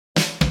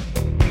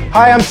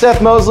Hi, I'm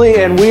Seth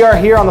Mosley, and we are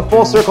here on the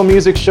Full Circle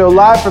Music Show,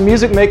 live from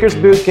Music Makers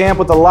Boot Camp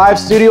with a live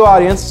studio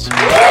audience.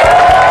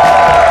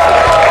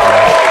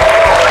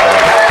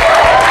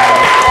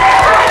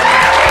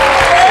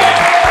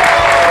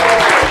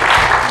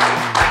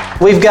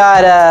 We've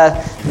got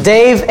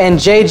Dave and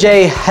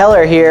JJ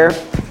Heller here,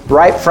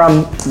 right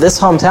from this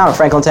hometown of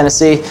Franklin,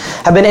 Tennessee.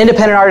 Have been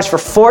independent artists for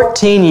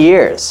 14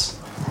 years.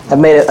 Have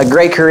made a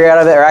great career out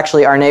of it. Are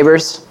actually our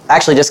neighbors.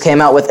 Actually just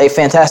came out with a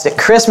fantastic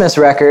Christmas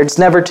record. It's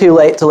never too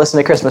late to listen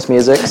to Christmas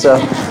music, so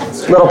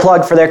little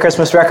plug for their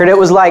Christmas record. It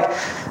was like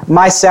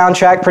my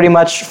soundtrack pretty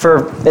much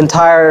for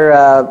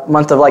entire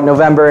month of like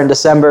November and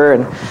December,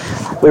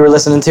 and we were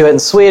listening to it in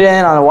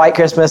Sweden on a white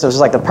Christmas. It was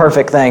just like the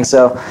perfect thing,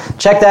 so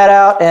check that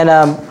out. And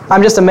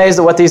I'm just amazed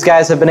at what these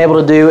guys have been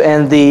able to do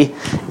and the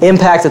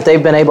impact that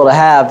they've been able to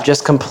have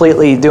just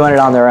completely doing it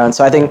on their own.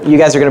 So I think you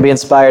guys are going to be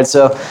inspired.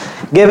 So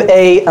give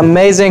a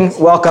amazing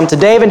welcome to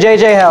Dave and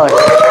JJ Heller.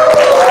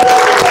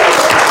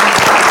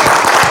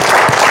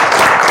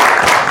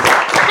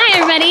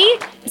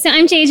 So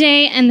I'm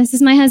JJ, and this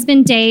is my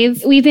husband,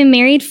 Dave. We've been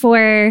married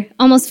for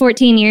almost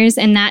 14 years,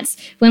 and that's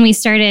when we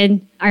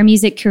started our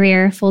music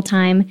career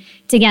full-time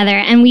together.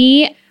 And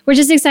we're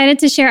just excited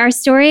to share our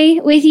story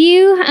with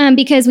you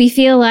because we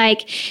feel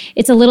like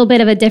it's a little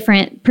bit of a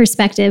different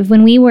perspective.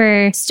 When we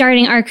were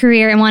starting our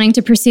career and wanting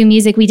to pursue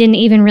music, we didn't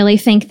even really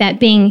think that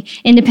being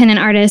independent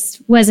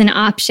artists was an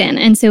option.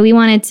 And so we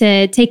wanted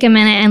to take a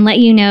minute and let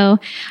you know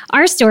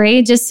our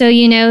story, just so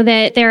you know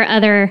that there are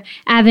other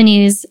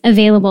avenues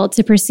available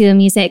to pursue a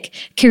music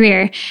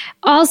career.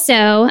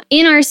 Also,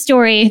 in our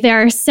story,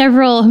 there are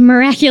several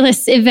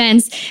miraculous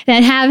events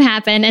that have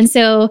happened. And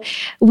so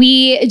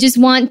we just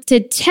want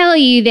to tell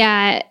you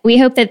that we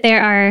hope that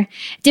there are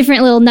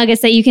different little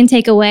nuggets that you can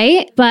take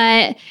away,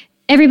 but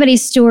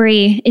everybody's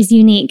story is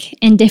unique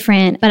and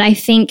different. But I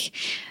think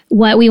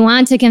what we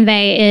want to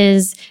convey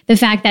is the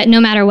fact that no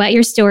matter what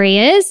your story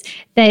is,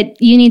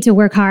 that you need to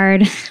work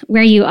hard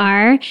where you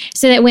are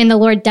so that when the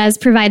Lord does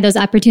provide those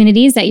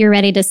opportunities, that you're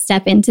ready to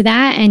step into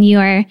that and you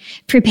are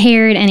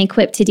prepared and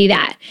equipped to do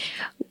that.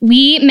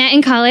 We met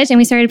in college and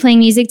we started playing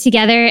music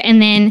together,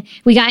 and then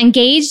we got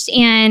engaged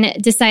and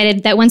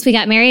decided that once we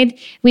got married,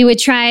 we would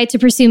try to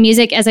pursue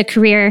music as a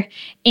career,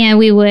 and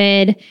we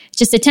would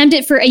just attempt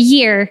it for a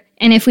year.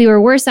 And if we were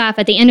worse off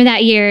at the end of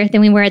that year than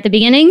we were at the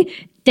beginning,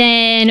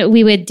 then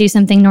we would do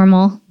something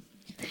normal.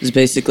 It's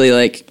basically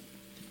like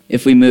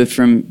if we moved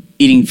from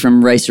eating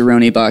from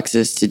rice-a-roni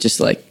boxes to just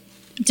like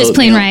just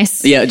plain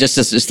rice. Yeah, just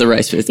the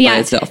rice by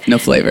itself, no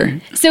flavor.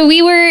 So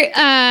we were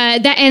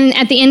and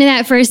at the end of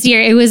that first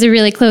year, it was a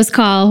really close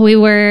call. We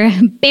were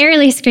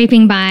barely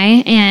scraping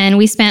by, and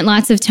we spent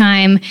lots of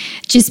time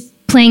just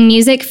playing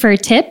music for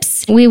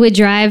tips. We would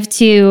drive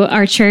to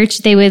our church.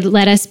 They would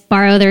let us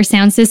borrow their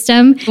sound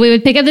system. We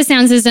would pick up the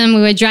sound system. We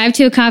would drive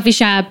to a coffee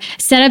shop,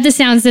 set up the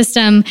sound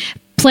system,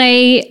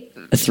 play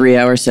a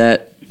 3-hour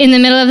set in the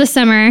middle of the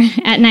summer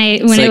at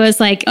night when it was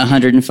like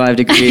 105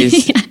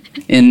 degrees. Yeah.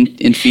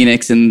 In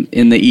Phoenix in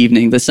the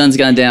evening. The sun's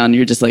gone down,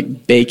 you're just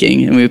like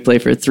baking, and we would play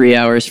for 3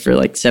 hours for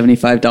like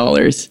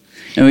 $75.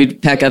 And we'd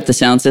pack up the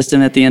sound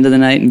system at the end of the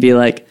night and be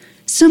like,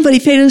 somebody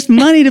paid us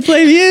money to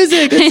play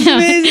music. That's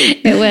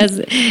amazing. It was.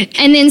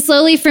 And then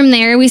slowly from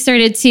there, we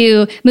started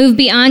to move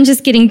beyond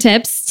just getting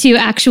tips to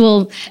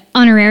actual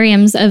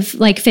honorariums of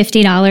like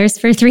 $50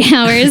 for 3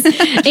 hours.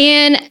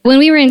 And when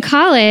we were in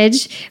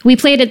college, we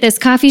played at this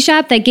coffee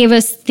shop that gave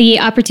us the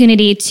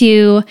opportunity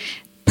to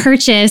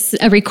purchase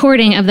a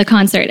recording of the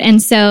concert.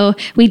 And so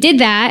we did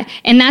that,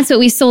 and that's what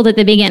we sold at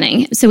the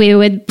beginning. So we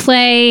would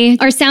play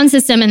our sound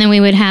system, and then we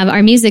would have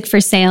our music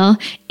for sale.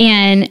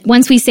 And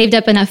once we saved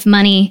up enough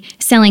money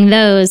selling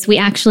those, we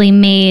actually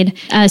made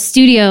a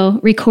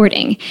studio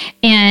recording.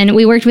 And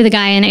we worked with a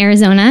guy in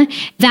Arizona.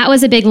 That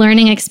was a big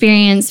learning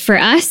experience for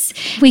us.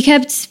 We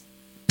kept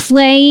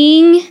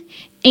playing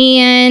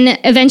and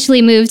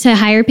eventually moved to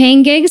higher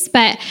paying gigs.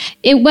 But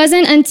it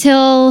wasn't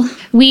until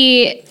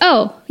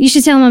you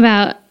should tell them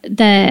about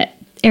the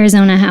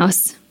Arizona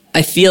house.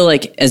 I feel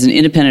like as an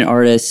independent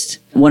artist,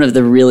 one of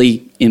the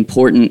really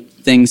important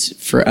things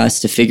for us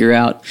to figure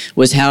out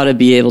was how to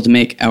be able to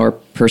make our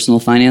personal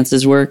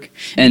finances work.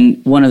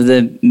 And one of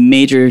the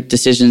major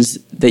decisions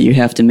that you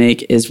have to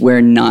make is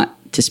where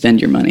not to spend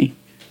your money,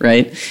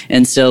 right?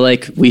 And so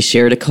like we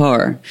shared a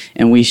car,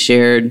 and we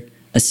shared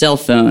a cell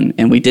phone,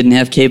 and we didn't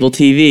have cable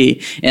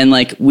TV, and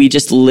like we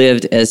just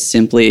lived as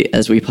simply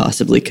as we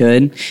possibly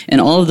could.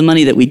 And all of the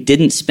money that we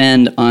didn't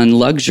spend on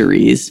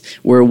luxuries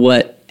were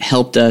what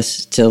helped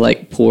us to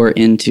like pour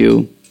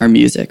into our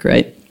music,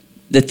 right?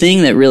 The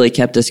thing that really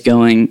kept us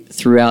going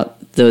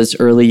throughout those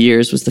early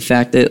years was the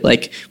fact that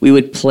like we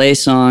would play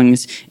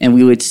songs and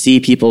we would see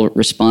people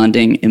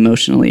responding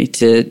emotionally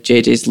to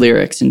JJ's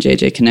lyrics and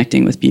JJ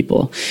connecting with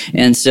people.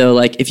 And so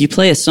like if you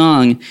play a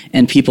song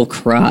and people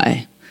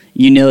cry,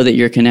 you know that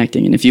you're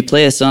connecting. And if you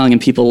play a song and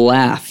people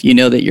laugh, you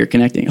know that you're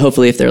connecting.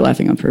 Hopefully if they're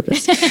laughing on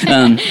purpose.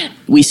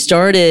 We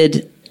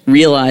started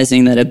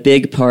realizing that a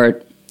big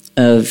part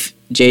of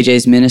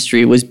JJ's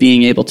ministry was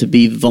being able to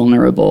be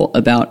vulnerable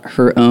about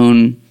her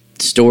own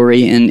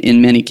story, and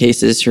in many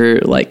cases her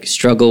like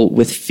struggle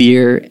with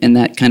fear, and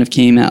that kind of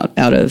came out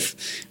of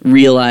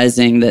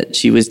realizing that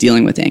she was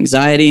dealing with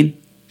anxiety.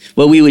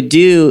 What we would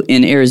do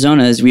in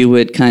Arizona is we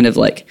would kind of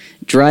like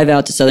drive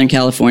out to Southern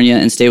California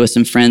and stay with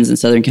some friends in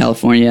Southern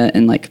California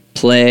and like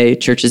play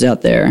churches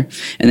out there.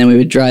 And then we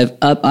would drive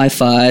up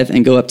I-5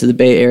 and go up to the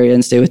Bay Area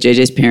and stay with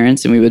JJ's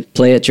parents, and we would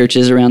play at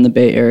churches around the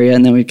Bay Area,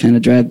 and then we'd kind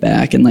of drive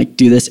back and like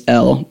do this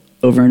L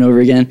over and over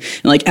again.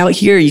 And like out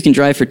here, you can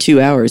drive for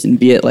 2 hours and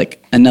be at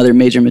like another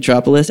major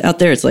metropolis. Out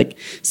there, it's like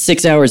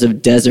 6 hours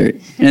of desert.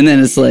 And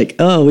then it's like,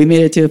 oh, we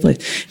made it to a place.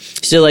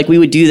 So like we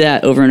would do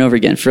that over and over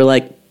again for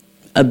like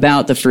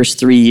about the first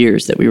 3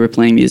 years that we were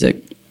playing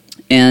music.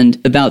 And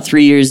about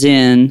 3 years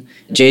in,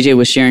 JJ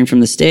was sharing from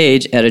the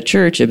stage at a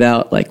church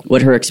about like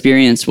what her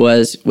experience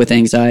was with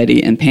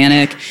anxiety and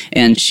panic.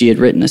 And she had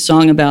written a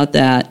song about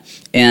that.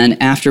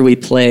 And after we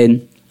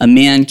played, a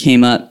man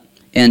came up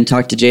and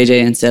talked to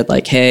JJ and said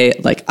like, hey,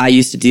 like I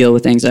used to deal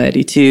with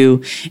anxiety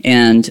too.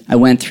 And I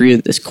went through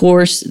this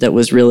course that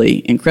was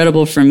really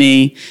incredible for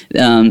me.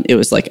 It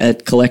was like a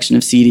collection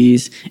of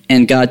CDs,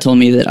 and God told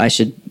me that I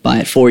should buy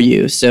it for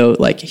you. So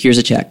like, here's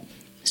a check.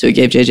 So he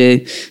gave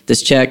JJ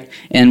this check,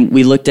 and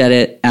we looked at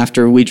it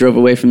after we drove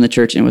away from the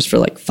church, and it was for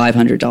like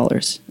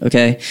 $500.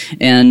 Okay.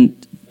 And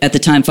at the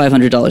time,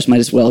 $500 might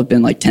as well have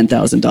been like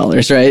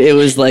 $10,000, right? It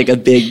was like a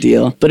big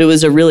deal. But it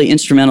was a really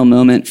instrumental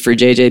moment for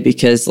JJ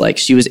because like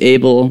she was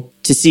able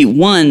to see,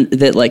 one,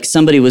 that like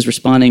somebody was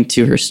responding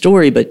to her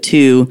story, but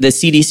two, the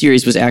CD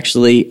series was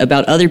actually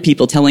about other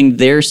people telling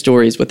their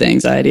stories with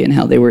anxiety and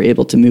how they were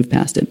able to move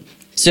past it.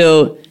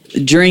 So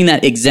during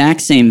that exact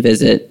same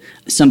visit,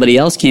 somebody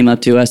else came up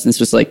to us, and this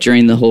was like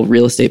during the whole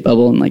real estate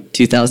bubble in like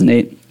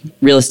 2008.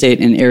 Real estate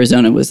in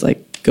Arizona was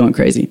like going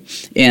crazy.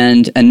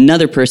 And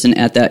another person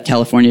at that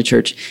California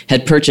church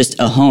had purchased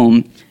a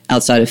home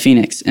outside of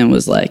Phoenix and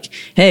was like,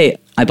 hey,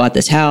 I bought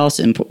this house,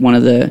 and one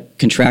of the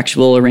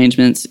contractual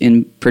arrangements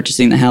in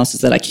purchasing the house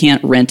is that I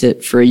can't rent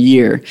it for a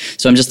year.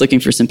 So I'm just looking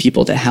for some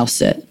people to house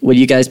sit. Would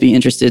you guys be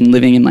interested in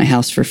living in my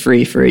house for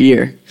free for a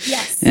year?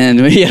 Yes.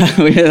 And we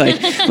were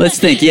like, let's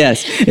think,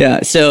 yes.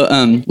 Yeah.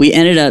 So we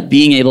ended up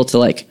being able to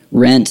like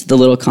rent the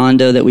little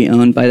condo that we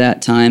owned by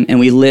that time, and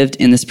we lived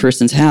in this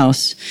person's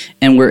house,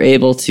 and we're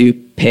able to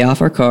pay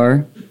off our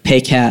car,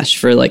 pay cash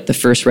for like the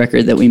first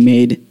record that we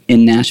made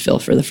in Nashville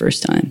for the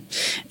first time.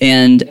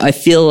 And I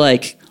feel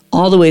like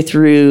all the way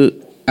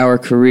through our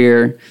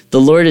career, the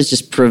Lord has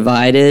just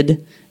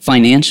provided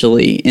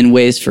financially in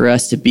ways for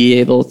us to be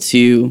able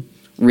to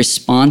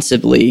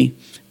responsibly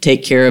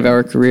take care of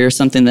our career,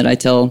 something that I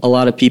tell a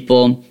lot of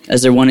people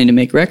as they're wanting to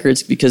make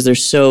records because they're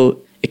so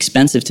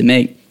expensive to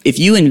make. If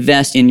you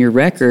invest in your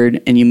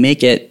record and you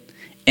make it,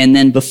 and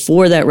then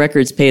before that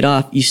record's paid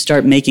off, you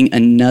start making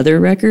another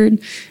record,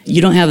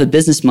 you don't have a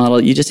business model,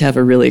 you just have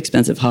a really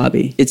expensive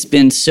hobby. It's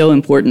been so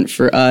important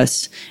for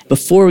us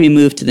before we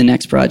move to the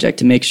next project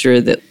to make sure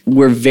that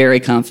we're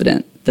very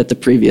confident that the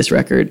previous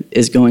record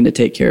is going to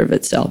take care of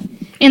itself.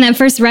 And that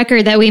first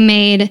record that we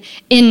made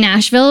in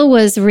Nashville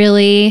was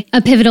really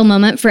a pivotal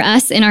moment for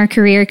us in our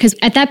career, because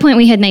at that point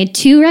we had made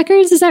 2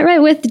 records, is that right,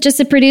 with just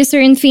a producer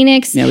in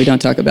Phoenix? Yeah, we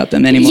don't talk about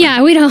them anymore.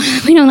 Yeah, we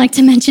don't like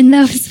to mention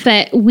those,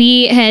 but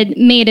we had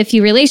made a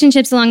few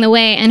relationships along the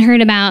way and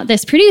heard about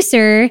this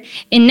producer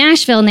in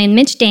Nashville named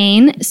Mitch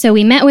Dane. So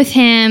we met with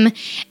him,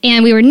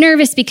 and we were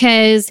nervous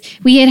because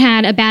we had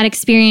had a bad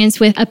experience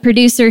with a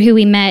producer who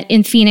we met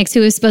in Phoenix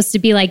who was supposed to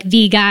be like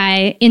the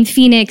guy in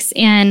Phoenix,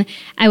 and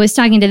I was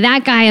talking to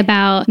that guy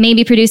about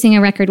maybe producing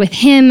a record with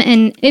him,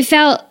 and it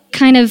felt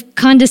kind of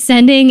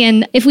condescending,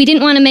 and if we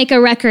didn't want to make a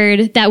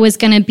record that was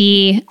going to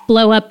be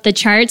blow up the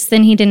charts,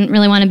 then he didn't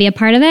really want to be a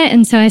part of it.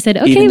 And so I said,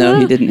 okay, even though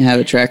he didn't have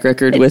a track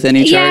record with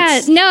any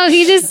charts? Yeah, no,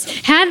 he just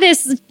had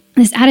this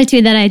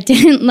attitude that I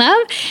didn't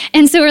love.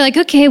 And so we're like,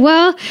 okay,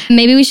 well,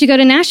 maybe we should go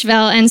to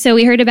Nashville. And so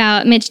we heard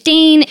about Mitch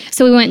Dane.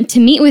 So we went to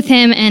meet with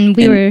him, and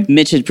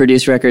Mitch had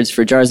produced records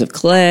for Jars of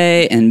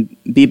Clay, and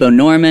Bebo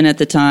Norman at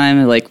the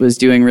time was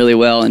doing really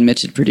well, and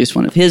Mitch had produced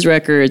one of his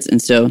records.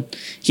 And so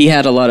he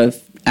had a lot of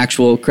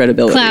actual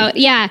credibility. Clout,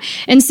 yeah.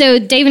 And so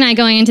Dave and I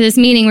going into this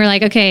meeting, we're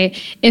like, okay,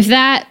 if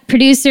that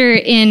producer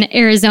in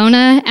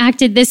Arizona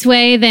acted this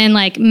way, then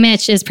like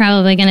Mitch is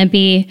probably going to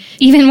be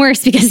even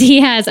worse because he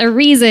has a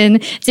reason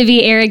to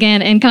be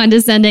arrogant and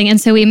condescending.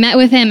 And so we met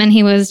with him, and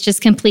he was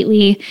just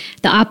completely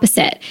the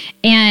opposite.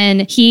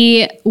 And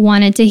he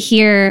wanted to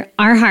hear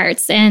our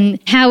hearts and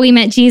how we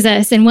met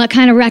Jesus and what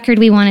kind of record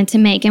we wanted to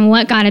make and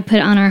what God had put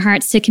on our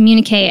hearts to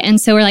communicate.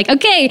 And so we're like,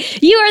 okay,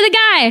 you are the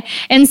guy.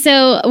 And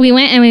so we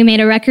went and we made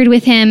a record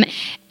with him.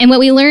 And what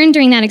we learned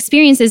during that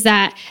experience is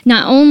that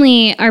not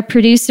only are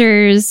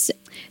producers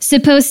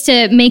supposed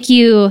to make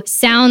you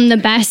sound the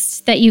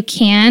best that you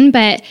can,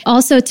 but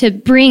also to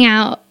bring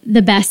out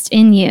the best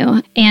in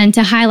you and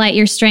to highlight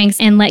your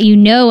strengths and let you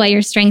know what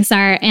your strengths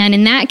are. And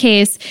in that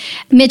case,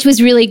 Mitch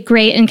was really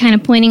great in kind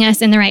of pointing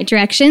us in the right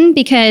direction,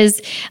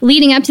 because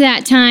leading up to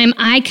that time,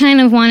 I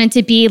kind of wanted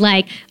to be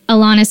like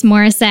Alanis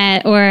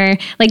Morissette, or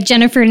like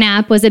Jennifer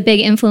Knapp was a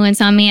big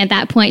influence on me at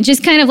that point.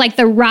 Just kind of like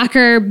the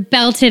rocker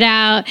belted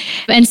out.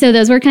 And so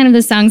those were kind of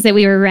the songs that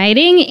we were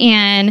writing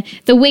and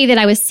the way that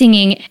I was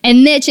singing.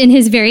 And Mitch, in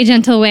his very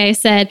gentle way,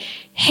 said,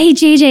 "Hey,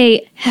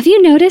 JJ, have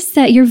you noticed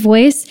that your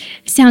voice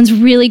sounds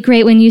really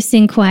great when you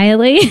sing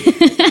quietly?"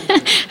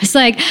 I was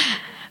like,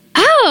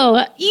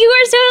 "Oh, you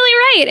are totally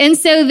right." And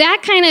so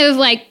that kind of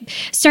like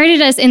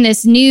started us in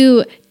this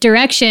new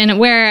direction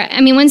where,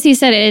 I mean, once he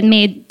said it, it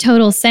made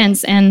total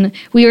sense and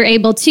we were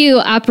able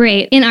to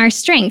operate in our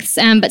strengths.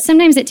 But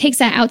sometimes it takes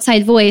that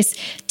outside voice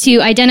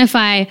to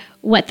identify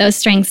what those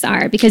strengths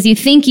are, because you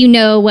think you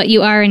know what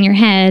you are in your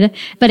head,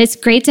 but it's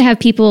great to have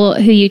people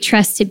who you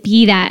trust to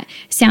be that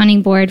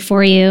sounding board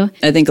for you.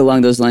 I think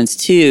along those lines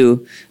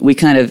too, we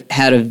kind of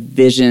had a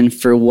vision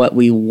for what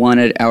we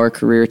wanted our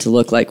career to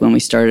look like when we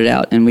started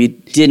out, and we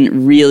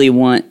didn't really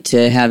want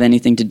to have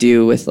anything to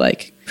do with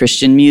like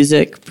Christian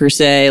music per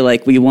se.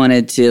 Like we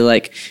wanted to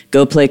like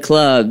go play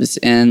clubs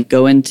and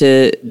go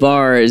into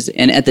bars.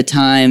 And at the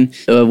time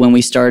when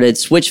we started,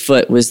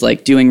 Switchfoot was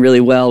like doing really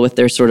well with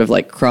their sort of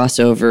like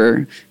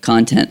crossover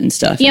content and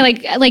stuff. Yeah,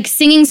 like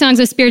singing songs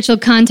with spiritual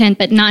content,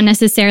 but not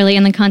necessarily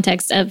in the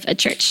context of a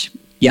church.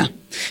 Yeah.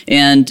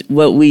 And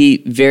what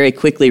we very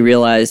quickly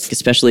realized,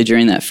 especially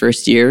during that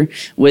first year,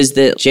 was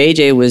that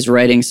JJ was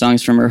writing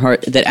songs from her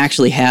heart that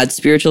actually had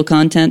spiritual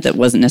content that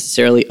wasn't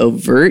necessarily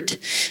overt,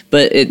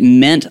 but it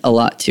meant a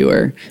lot to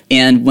her.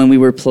 And when we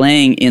were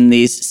playing in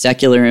these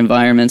secular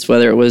environments,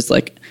 whether it was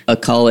like a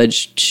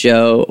college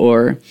show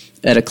or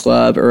at a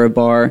club or a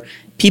bar,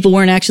 people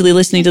weren't actually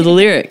listening to the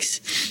lyrics.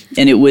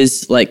 And it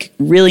was like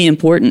really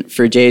important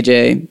for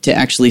JJ to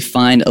actually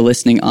find a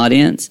listening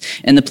audience.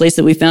 And the place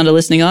that we found a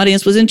listening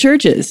audience was in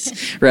churches,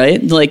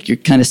 right? Like you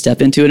kind of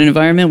step into an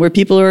environment where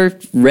people are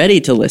ready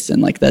to listen.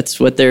 Like that's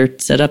what they're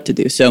set up to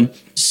do. So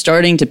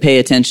starting to pay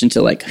attention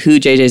to like who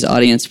JJ's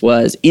audience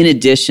was, in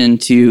addition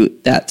to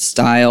that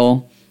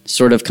style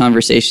sort of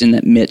conversation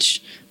that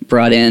Mitch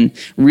brought in,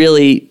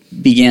 really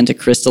began to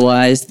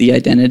crystallize the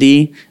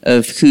identity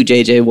of who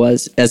JJ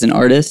was as an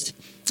artist.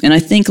 And I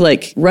think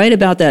like right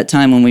about that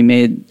time when we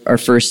made our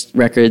first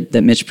record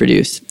that Mitch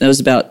produced, that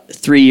was about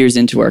 3 years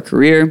into our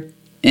career.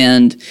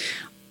 And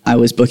I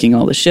was booking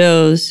all the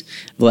shows.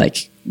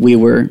 Like we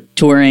were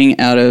touring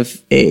out of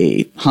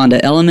a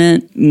Honda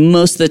Element.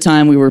 Most of the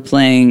time we were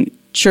playing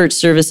church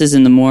services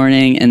in the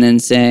morning and then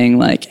saying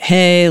like,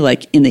 hey,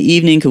 like in the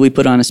evening, could we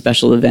put on a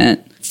special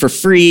event for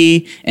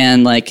free?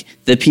 And like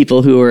the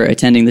people who are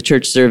attending the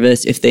church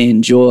service, if they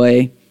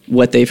enjoy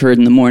what they've heard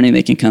in the morning,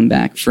 they can come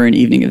back for an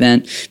evening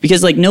event.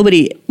 Because like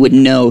nobody would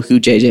know who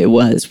JJ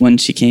was when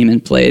she came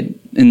and played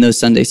in those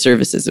Sunday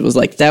services. It was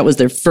like that was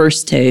their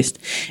first taste,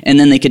 and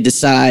then they could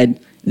decide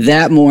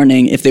that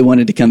morning if they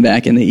wanted to come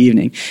back in the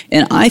evening.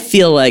 And I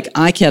feel like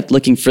I kept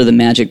looking for the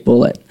magic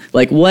bullet.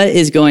 Like what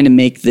is going to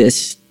make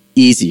this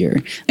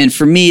easier? And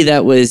for me,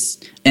 that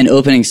was an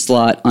opening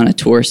slot on a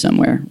tour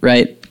somewhere,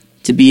 right?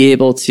 To be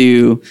able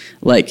to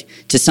like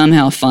to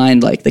somehow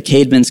find like the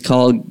Caedmon's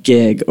Call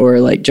gig or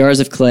like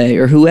Jars of Clay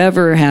or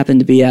whoever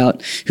happened to be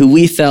out who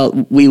we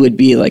felt we would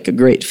be like a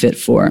great fit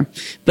for.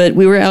 But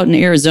we were out in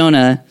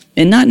Arizona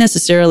and not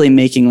necessarily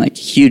making like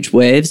huge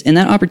waves, and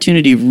that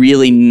opportunity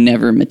really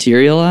never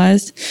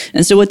materialized.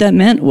 And so what that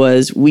meant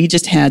was we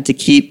just had to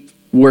keep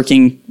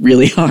working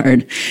really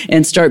hard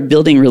and start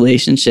building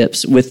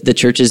relationships with the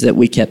churches that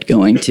we kept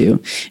going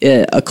to.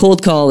 A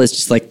cold call is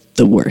just like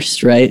the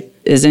worst, right?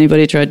 Has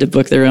anybody tried to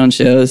book their own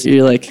shows?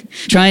 You're like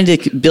trying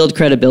to build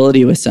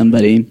credibility with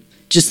somebody,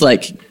 just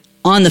like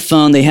on the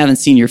phone, they haven't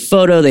seen your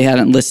photo, they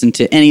haven't listened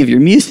to any of your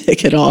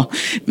music at all.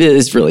 It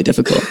is really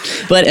difficult.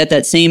 But at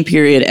that same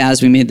period,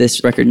 as we made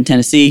this record in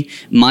Tennessee,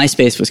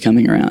 MySpace was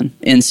coming around.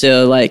 And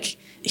so like,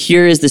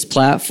 here is this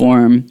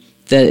platform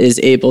that is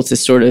able to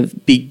sort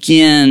of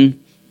begin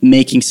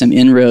making some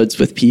inroads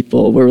with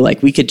people where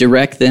like we could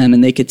direct them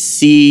and they could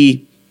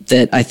see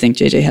that. I think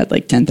JJ had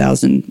like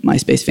 10,000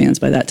 MySpace fans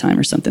by that time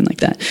or something like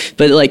that.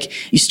 But like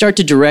you start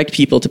to direct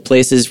people to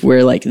places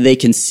where like they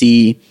can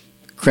see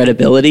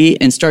credibility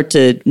and start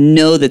to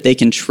know that they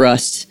can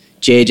trust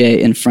JJ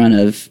in front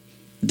of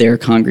their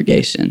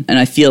congregation. And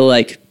I feel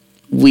like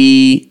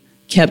we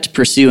kept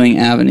pursuing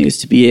avenues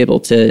to be able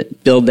to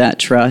build that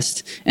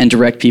trust and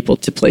direct people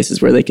to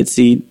places where they could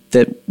see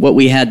that what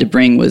we had to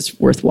bring was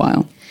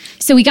worthwhile.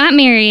 So we got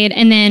married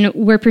and then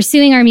we're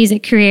pursuing our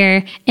music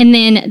career. And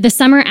then the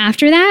summer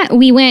after that,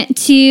 we went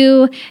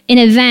to an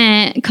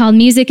event called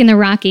Music in the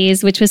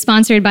Rockies, which was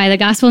sponsored by the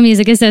Gospel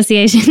Music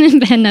Association.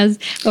 Ben knows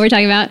what we're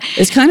talking about.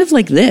 It's kind of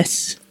like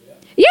this.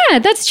 Yeah,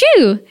 that's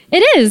true.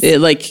 It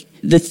is. Like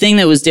the thing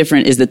that was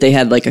different is that they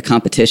had like a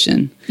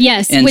competition.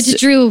 Yes, and which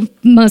drew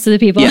most of the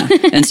people. Yeah,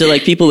 and so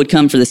like people would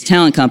come for this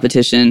talent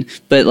competition,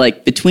 but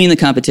like between the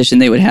competition,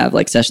 they would have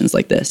like sessions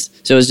like this.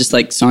 So it was just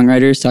like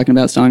songwriters talking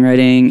about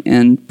songwriting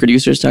and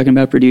producers talking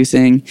about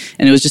producing,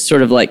 and it was just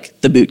sort of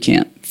like the boot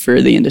camp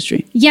for the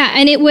industry. Yeah,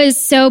 and it was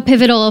so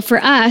pivotal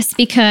for us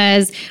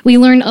because we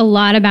learned a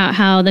lot about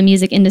how the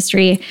music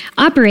industry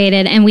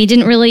operated, and we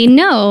didn't really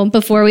know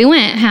before we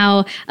went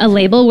how a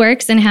label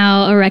works and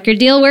how a record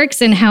deal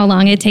works and how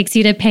long it takes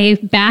you to pay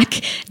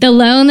back the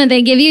loan that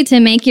they give you to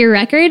make your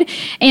record.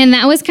 And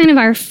that was kind of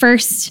our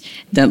first...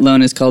 That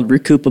loan is called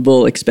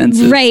recoupable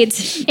expenses.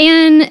 Right.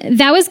 And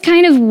that was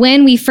kind of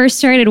when we first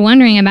started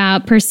wondering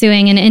about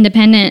pursuing an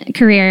independent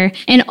career.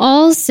 And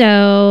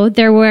also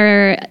there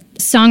were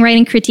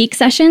songwriting critique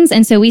sessions.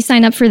 And so we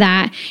signed up for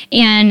that.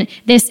 And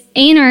this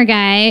A&R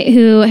guy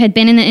who had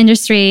been in the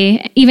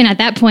industry, even at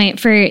that point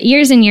for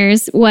years and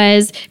years,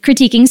 was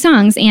critiquing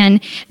songs.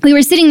 And we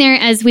were sitting there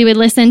as we would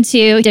listen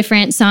to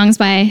different songs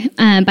by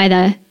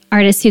the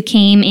artists who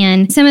came,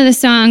 and some of the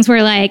songs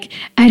were like,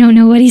 I don't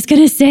know what he's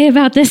going to say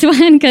about this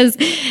one because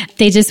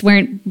they just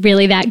weren't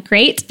really that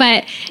great.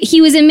 But he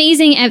was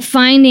amazing at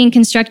finding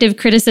constructive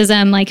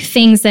criticism, like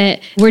things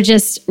that were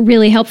just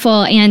really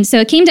helpful. And so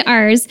it came to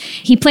ours.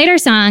 He played our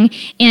song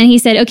and he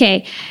said,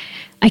 okay,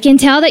 I can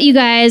tell that you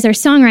guys are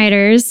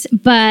songwriters,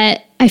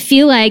 but I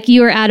feel like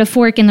you are at a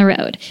fork in the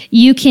road.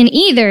 You can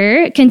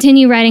either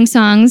continue writing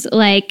songs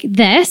like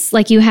this,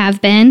 like you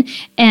have been,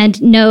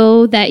 and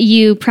know that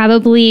you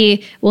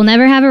probably will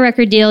never have a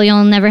record deal,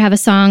 you'll never have a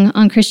song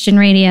on Christian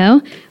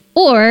radio,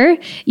 or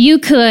you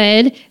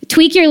could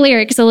tweak your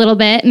lyrics a little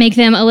bit, make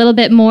them a little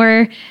bit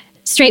more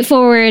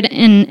straightforward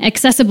and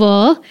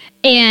accessible,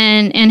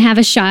 and have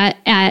a shot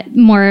at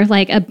more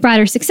like a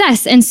broader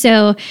success. And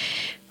so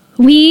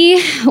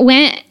we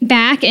went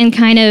back and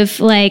kind of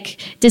like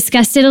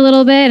discussed it a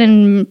little bit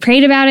and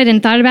prayed about it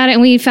and thought about it.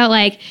 And we felt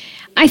like,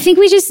 I think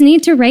we just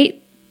need to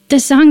write the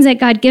songs that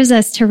God gives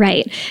us to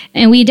write.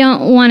 And we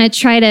don't want to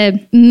try to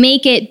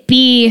make it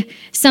be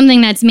something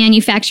that's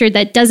manufactured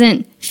that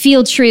doesn't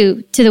feel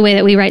true to the way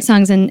that we write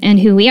songs and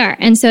who we are.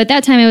 And so at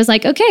that time it was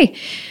like, okay,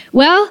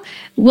 well,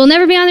 we'll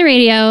never be on the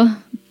radio,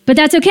 but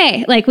that's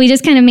okay. Like, we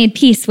just kind of made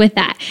peace with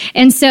that.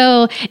 And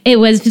so it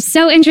was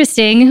so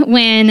interesting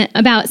when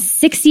about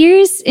 6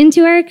 years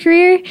into our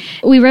career,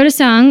 we wrote a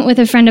song with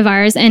a friend of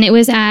ours. And it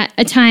was at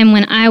a time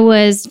when I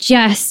was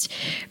just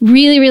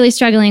really, really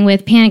struggling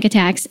with panic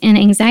attacks and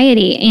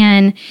anxiety.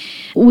 And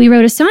we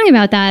wrote a song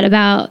about that,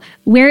 about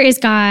where is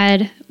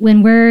God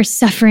when we're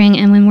suffering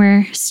and when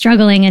we're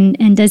struggling,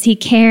 and does he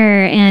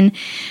care? And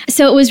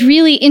so it was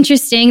really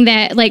interesting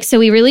that, like, so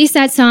we released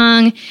that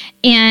song,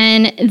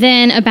 and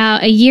then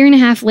about a year and a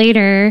half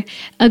later,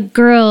 a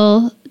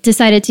girl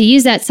decided to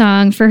use that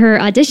song for her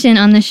audition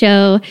on the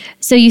show,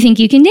 So You Think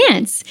You Can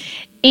Dance.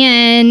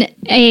 And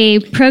a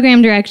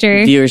program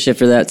director... Viewership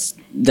for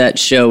that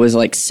show was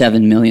like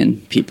 7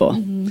 million people.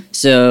 Mm-hmm.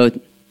 So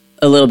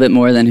a little bit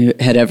more than who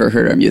had ever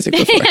heard our music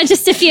before. Yeah,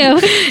 just a few,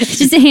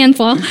 just a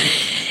handful.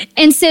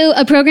 And so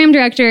a program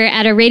director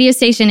at a radio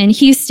station in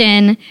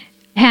Houston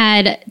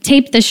had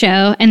taped the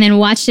show and then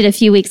watched it a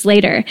few weeks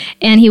later.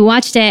 And he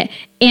watched it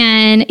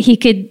and he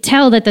could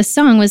tell that the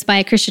song was by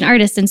a Christian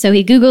artist. And so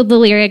he Googled the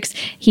lyrics,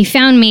 he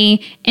found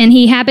me, and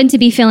he happened to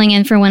be filling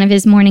in for one of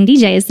his morning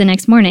DJs the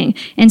next morning.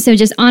 And so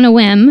just on a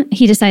whim,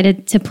 he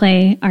decided to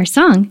play our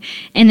song.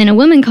 And then a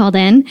woman called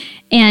in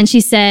and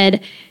she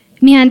said,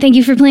 man, thank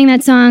you for playing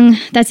that song.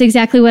 That's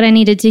exactly what I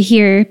needed to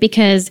hear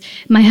because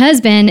my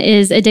husband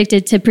is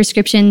addicted to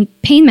prescription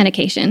pain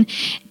medication.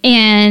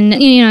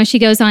 And, you know, she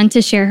goes on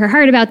to share her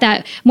heart about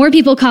that. More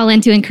people call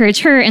in to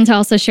encourage her and to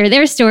also share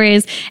their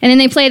stories. And then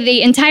they play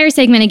the entire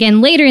segment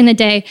again later in the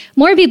day.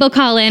 More people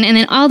call in, and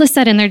then all of a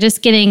sudden they're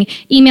just getting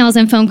emails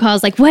and phone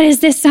calls like, what is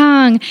this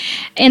song?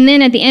 And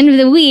then at the end of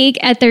the week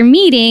at their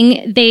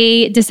meeting,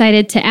 they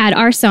decided to add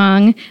our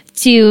song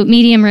to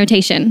medium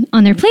rotation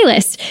on their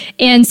playlist.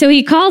 And so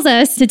he calls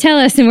us to tell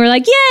us, and we're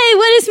like, yay,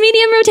 what is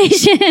medium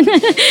rotation?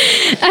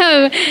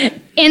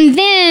 And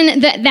then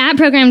that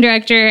program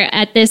director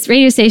at this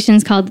radio station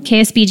is called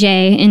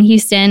KSBJ in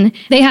Houston.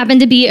 They happen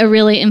to be a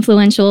really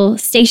influential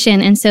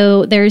station. And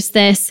so there's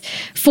this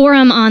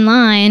forum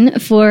online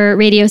for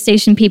radio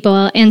station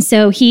people. And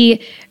so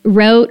he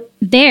wrote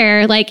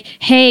there like,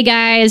 hey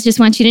guys, just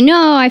want you to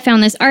know I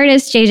found this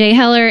artist, JJ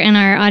Heller, and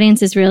our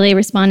audience is really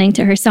responding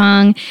to her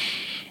song.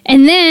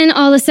 And then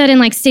all of a sudden,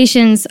 like,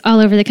 stations all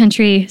over the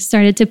country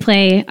started to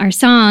play our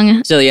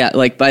song. So yeah,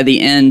 like by the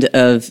end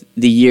of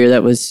the year,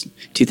 that was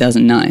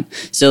 2009.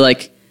 So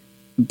like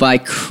by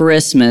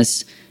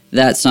Christmas,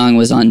 that song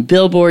was on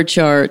Billboard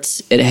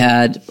charts. It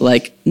had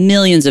like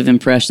millions of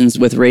impressions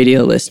with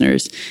radio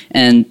listeners.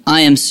 And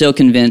I am so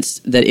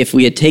convinced that if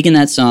we had taken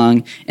that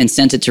song and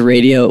sent it to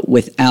radio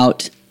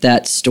without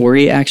that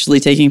story actually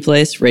taking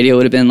place, radio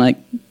would have been like,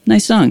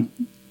 nice song.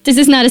 This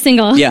is not a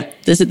single. Yeah,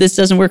 this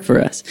doesn't work for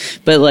us.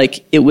 But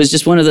like, it was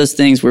just one of those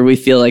things where we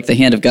feel like the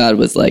hand of God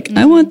was like,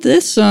 I want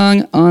this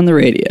song on the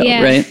radio,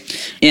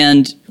 right?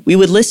 And we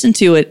would listen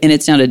to it, and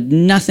it sounded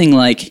nothing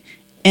like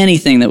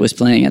anything that was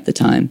playing at the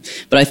time.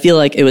 But I feel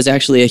like it was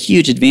actually a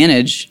huge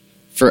advantage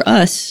for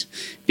us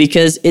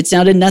because it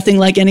sounded nothing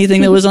like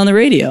anything that was on the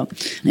radio.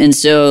 And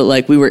so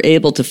like we were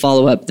able to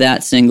follow up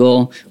that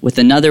single with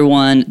another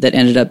one that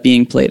ended up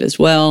being played as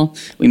well.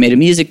 We made a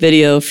music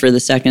video for the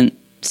second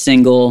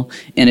single,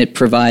 and it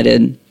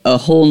provided a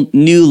whole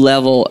new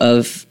level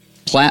of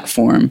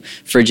platform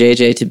for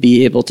JJ to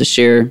be able to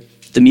share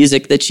the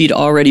music that she'd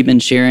already been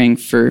sharing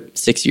for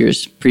 6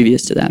 years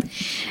previous to that.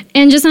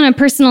 And just on a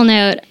personal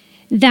note,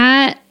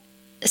 that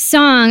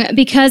song,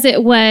 because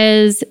it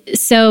was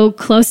so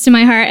close to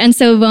my heart and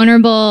so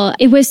vulnerable,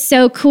 it was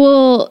so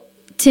cool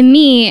to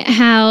me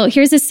how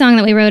here's a song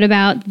that we wrote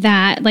about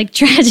that like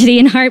tragedy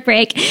and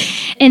heartbreak.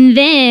 And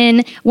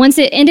then once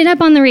it ended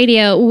up on the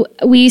radio,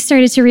 we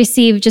started to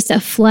receive just a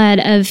flood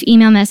of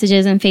email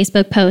messages and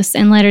Facebook posts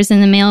and letters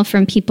in the mail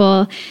from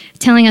people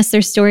telling us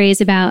their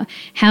stories about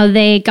how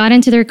they got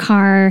into their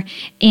car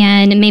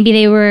and maybe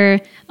they were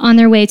on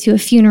their way to a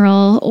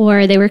funeral,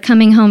 or they were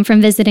coming home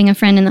from visiting a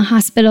friend in the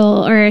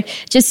hospital, or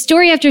just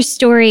story after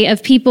story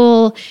of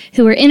people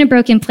who were in a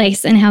broken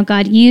place and how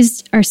God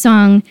used our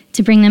song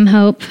to bring them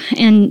hope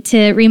and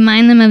to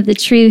remind them of the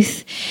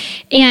truth.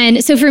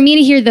 And so for me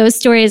to hear those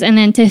stories and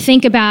then to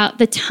think about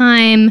the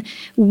time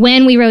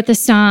when we wrote the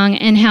song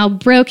and how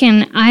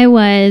broken I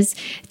was,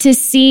 to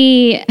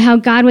see how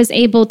God was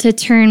able to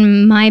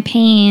turn my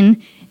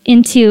pain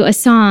into a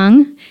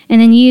song and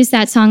then use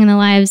that song in the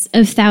lives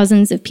of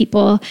thousands of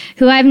people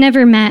who I've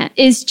never met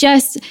is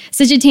just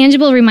such a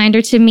tangible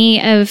reminder to me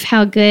of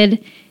how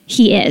good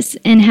he is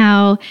and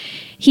how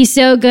he's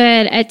so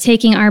good at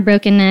taking our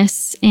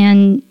brokenness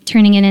and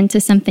turning it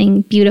into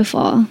something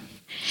beautiful.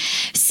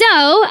 So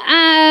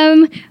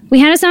we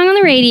had a song on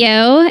the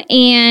radio,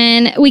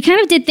 and we kind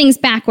of did things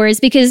backwards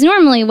because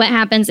normally what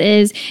happens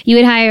is you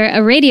would hire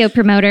a radio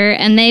promoter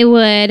and they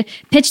would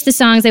pitch the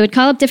songs. They would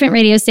call up different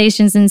radio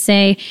stations and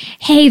say,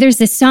 hey, there's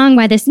this song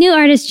by this new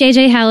artist,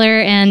 JJ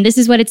Heller, and this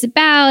is what it's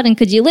about, and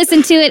could you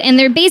listen to it? And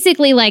they're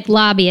basically like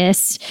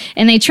lobbyists,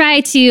 and they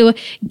try to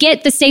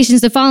get the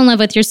stations to fall in love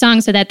with your song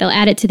so that they'll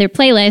add it to their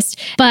playlist.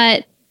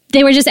 But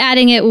they were just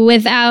adding it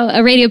without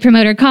a radio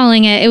promoter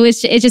calling it.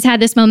 It just had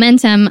this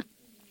momentum.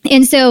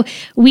 And so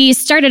we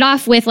started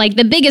off with like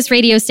the biggest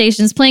radio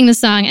stations playing the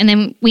song, and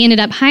then we ended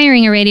up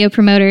hiring a radio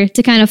promoter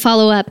to kind of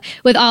follow up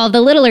with all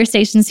the littler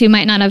stations who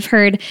might not have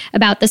heard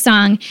about the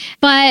song.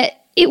 But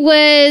it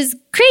was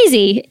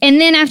crazy. And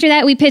then after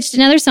that, we pitched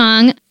another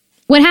song.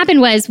 What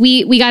happened was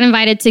we got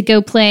invited to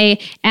go play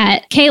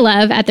at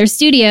K-Love at their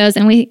studios,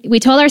 and we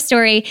told our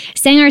story,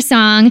 sang our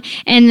song,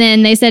 and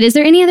then they said, is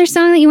there any other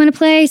song that you want to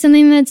play,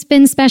 something that's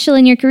been special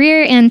in your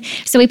career? And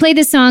so we played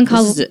this song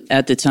called... This is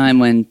at the time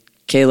when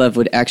K-Love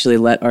would actually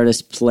let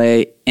artists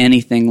play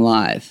anything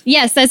live.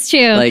 Yes, that's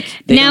true. Like,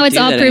 now it's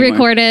all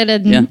pre-recorded,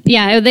 and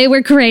yeah, they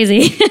were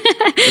crazy.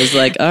 It was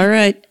like, all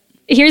right.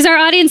 Here's our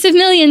audience of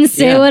millions.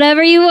 Say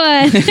whatever you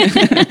want.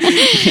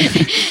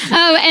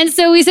 And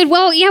so we said,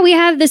 well, yeah, we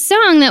have this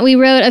song that we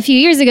wrote a few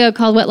years ago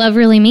called What Love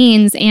Really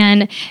Means.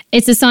 And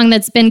it's a song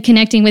that's been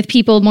connecting with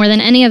people more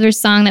than any other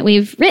song that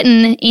we've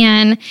written.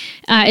 And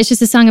it's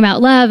just a song about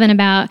love and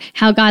about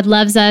how God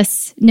loves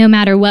us no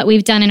matter what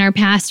we've done in our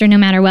past or no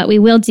matter what we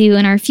will do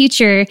in our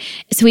future.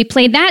 So we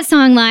played that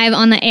song live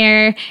on the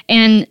air.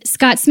 And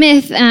Scott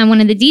Smith,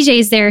 one of the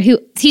DJs there, he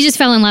just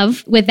fell in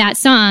love with that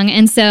song.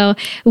 And so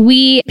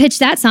we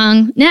pitched that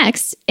song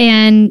next,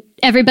 and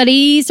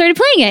everybody started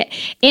playing it.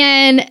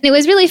 And it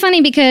was really funny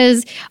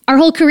because our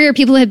whole career,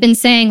 people have been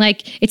saying,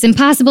 like, it's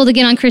impossible to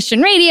get on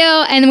Christian radio.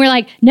 And we're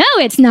like, no,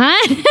 it's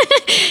not.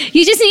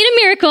 You just need a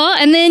miracle.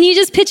 And then you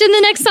just pitch in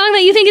the next song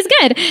that you think is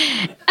good.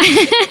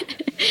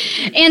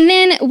 And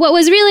then what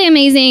was really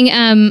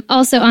amazing,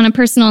 also on a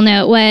personal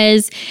note,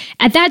 was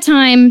at that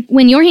time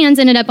when Your Hands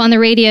ended up on the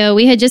radio,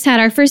 we had just had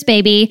our first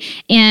baby.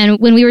 And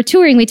when we were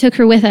touring, we took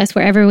her with us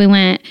wherever we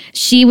went.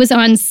 She was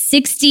on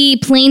 60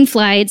 plane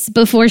flights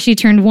before she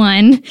turned 1.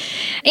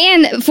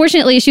 And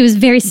fortunately, she was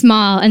very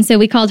small. And so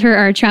we called her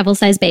our travel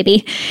size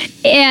baby.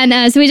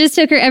 And so we just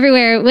took her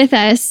everywhere with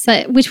us,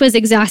 which was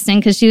exhausting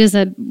because she was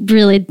a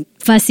really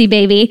fussy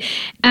baby.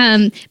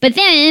 But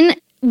then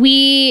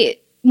we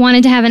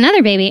wanted to have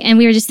another baby. And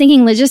we were just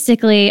thinking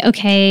logistically,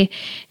 okay,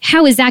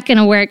 how is that going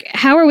to work?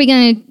 How are we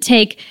going to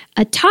take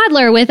a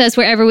toddler with us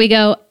wherever we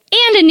go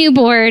and a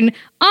newborn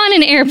on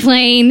an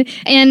airplane?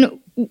 And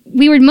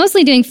we were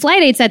mostly doing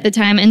flight dates at the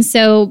time. And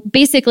so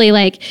basically,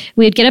 like,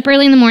 we would get up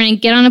early in the morning,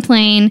 get on a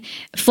plane,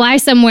 fly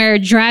somewhere,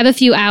 drive a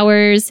few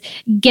hours,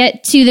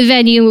 get to the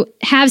venue,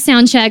 have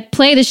sound check,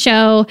 play the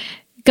show,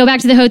 go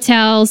back to the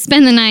hotel,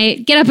 spend the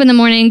night, get up in the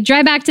morning,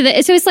 drive back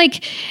to so it's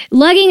like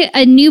lugging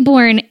a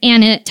newborn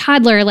and a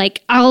toddler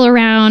like all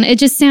around. It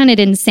just sounded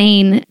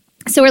insane.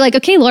 So we're like,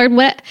 okay, Lord,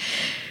 what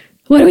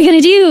are we going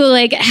to do?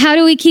 Like, how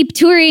do we keep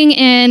touring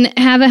and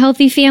have a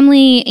healthy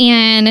family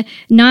and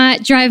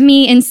not drive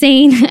me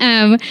insane?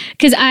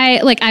 Because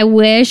I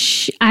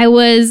wish I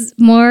was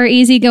more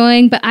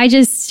easygoing, but I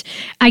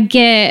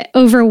get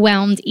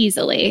overwhelmed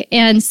easily.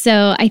 And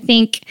so I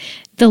think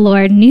the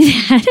Lord knew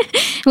that,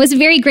 was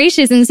very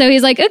gracious. And so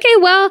he's like, okay,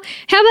 well,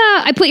 how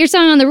about I put your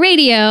song on the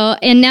radio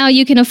and now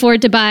you can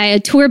afford to buy a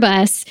tour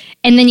bus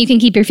and then you can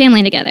keep your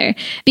family together.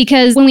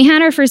 Because when we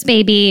had our first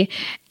baby,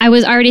 I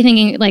was already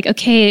thinking like,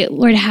 okay,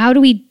 Lord, how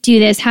do we do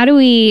this? How do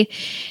we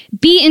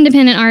be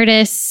independent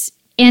artists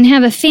and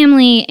have a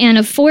family and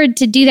afford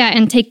to do that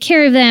and take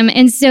care of them.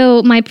 And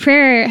so my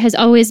prayer has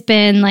always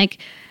been like,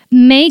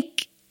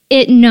 make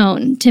it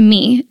known to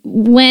me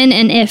when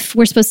and if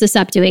we're supposed to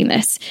stop doing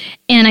this.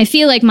 And I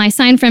feel like my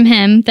sign from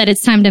him that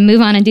it's time to move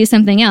on and do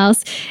something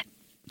else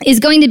is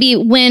going to be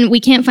when we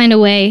can't find a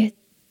way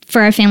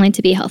for our family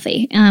to be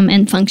healthy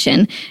and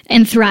function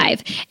and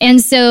thrive.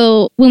 And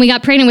so when we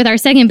got pregnant with our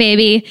second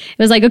baby, it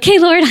was like, okay,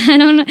 Lord, I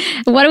don't know,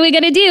 what are we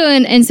going to do?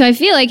 And so I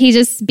feel like he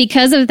just,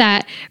 because of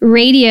that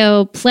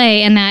radio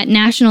play and that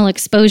national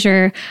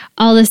exposure,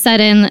 all of a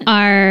sudden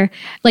our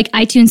like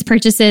iTunes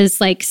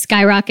purchases like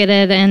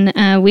skyrocketed,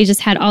 and we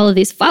just had all of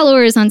these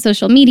followers on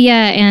social media,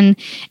 and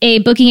a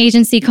booking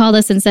agency called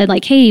us and said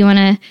like, hey, you want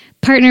to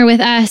partner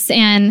with us?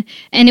 And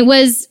it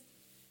was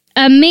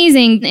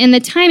amazing. And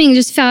the timing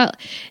just felt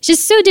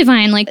just so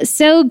divine, like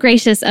so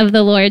gracious of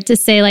the Lord to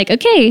say like,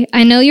 okay,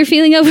 I know you're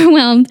feeling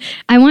overwhelmed.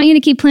 I want you to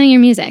keep playing your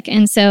music.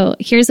 And so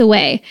here's a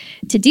way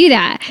to do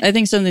that. I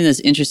think something that's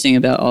interesting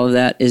about all of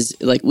that is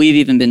like, we've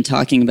even been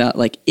talking about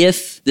like,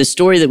 if the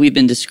story that we've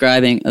been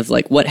describing of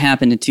like what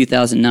happened in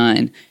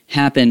 2009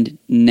 happened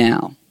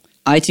now,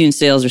 iTunes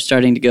sales are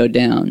starting to go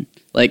down.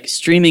 Like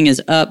streaming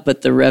is up,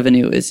 but the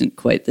revenue isn't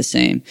quite the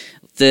same.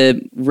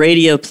 The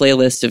radio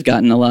playlists have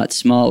gotten a lot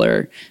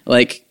smaller.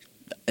 Like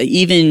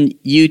even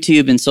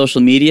YouTube and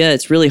social media,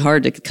 it's really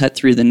hard to cut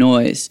through the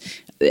noise.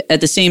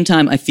 At the same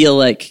time, I feel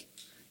like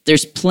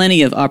there's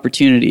plenty of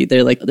opportunity.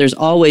 There's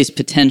always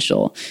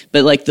potential.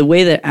 But like the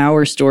way that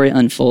our story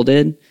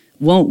unfolded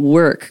won't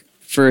work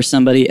for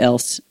somebody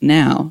else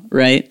now,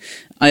 right?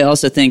 I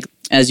also think,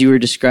 as you were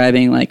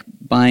describing, like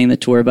buying the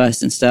tour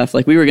bus and stuff,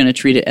 like we were going to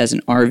treat it as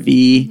an RV.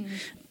 Mm-hmm.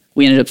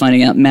 We ended up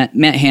finding out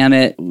Matt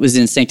Hammett was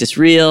in Sanctus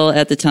Real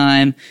at the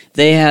time.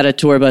 They had a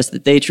tour bus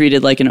that they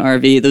treated like an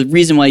RV. The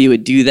reason why you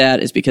would do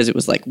that is because it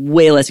was like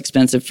way less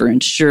expensive for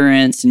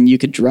insurance, and you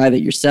could drive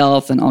it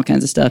yourself and all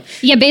kinds of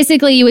stuff. Yeah,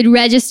 basically you would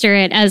register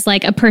it as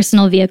like a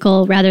personal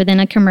vehicle rather than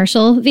a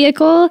commercial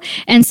vehicle.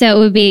 And so it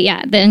would be,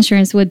 the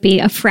insurance would be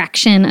a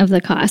fraction of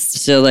the cost.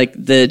 So like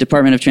the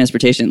Department of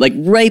Transportation, like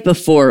right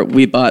before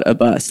we bought a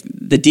bus,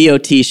 the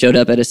DOT showed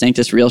up at a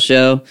Sanctus Real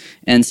show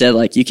and said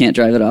like, you can't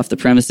drive it off the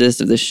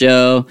premises of the show.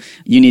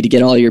 You need to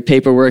get all your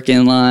paperwork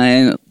in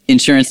line.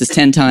 Insurance is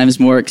 10 times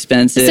more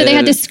expensive. So they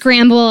had to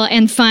scramble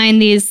and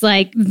find these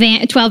like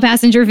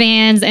 12-passenger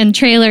vans and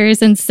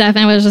trailers and stuff.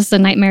 And it was just a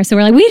nightmare. So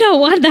we're like, we don't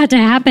want that to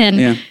happen.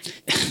 Yeah.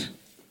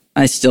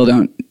 I still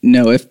don't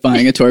know if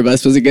buying a tour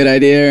bus was a good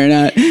idea or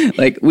not.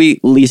 Like we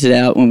lease it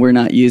out when we're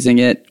not using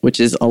it, which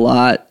is a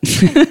lot.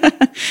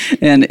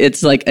 And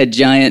it's like a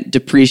giant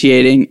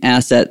depreciating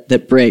asset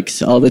that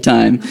breaks all the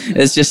time.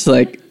 It's just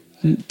like,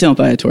 don't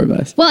buy a tour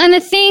bus. Well, and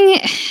the thing,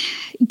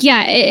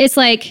 it's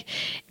like,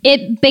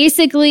 it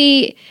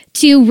basically,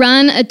 to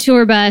run a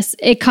tour bus,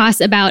 it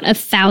costs about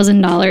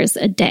 $1,000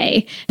 a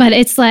day. But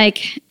it's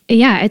like,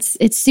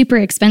 it's super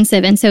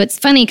expensive. And so it's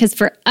funny because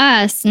for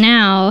us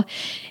now,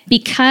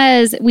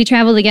 because we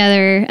travel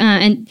together,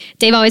 and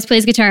Dave always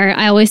plays guitar,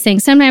 I always sing.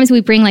 Sometimes we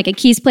bring like a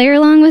keys player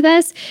along with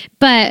us,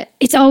 but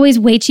it's always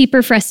way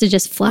cheaper for us to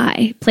just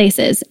fly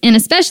places. And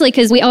especially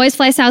because we always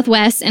fly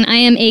Southwest, and I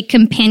am a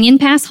companion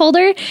pass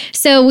holder.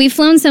 So we've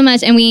flown so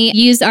much, and we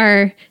use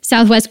our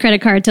Southwest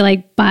credit card to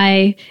like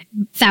buy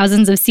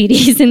thousands of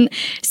CDs. And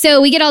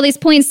so we get all these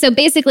points. So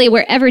basically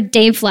wherever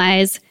Dave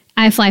flies,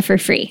 I fly for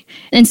free.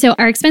 And so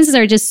our expenses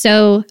are just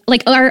so,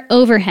 like our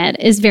overhead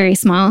is very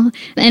small.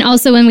 And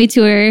also when we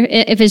tour,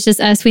 if it's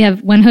just us, we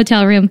have one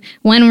hotel room,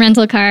 one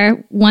rental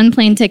car, one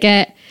plane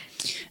ticket.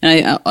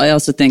 And I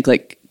also think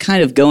like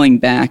kind of going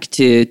back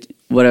to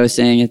what I was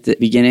saying at the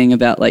beginning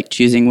about like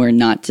choosing where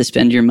not to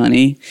spend your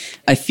money.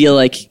 I feel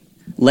like,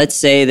 let's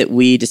say that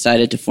we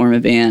decided to form a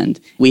band.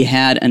 We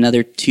had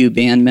another 2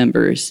 band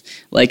members.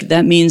 Like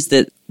that means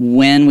that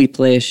when we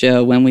play a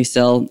show, when we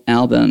sell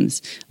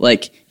albums,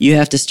 like you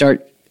have to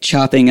start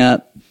chopping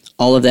up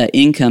all of that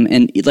income.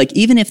 And like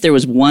even if there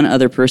was one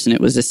other person,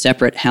 it was a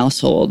separate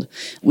household,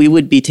 we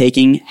would be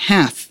taking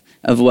half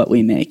of what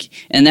we make.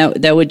 And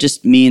that would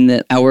just mean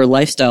that our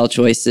lifestyle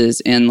choices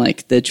and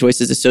like the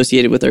choices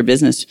associated with our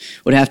business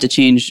would have to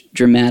change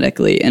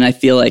dramatically. And I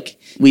feel like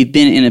we've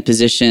been in a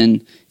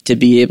position to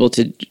be able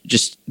to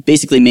just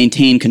basically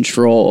maintain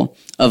control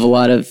of a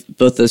lot of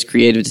both those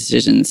creative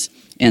decisions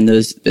and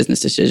those business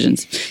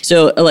decisions.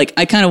 So like,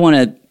 I kind of want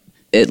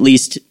to at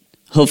least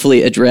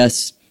hopefully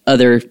address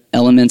other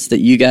elements that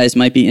you guys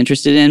might be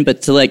interested in,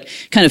 but to like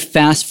kind of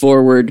fast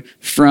forward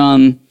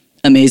from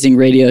Amazing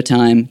Radio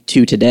Time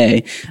to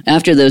today.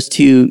 After those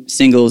 2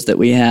 singles that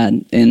we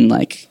had in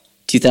like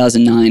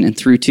 2009 and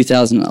through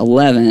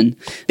 2011,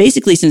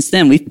 basically since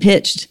then we've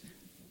pitched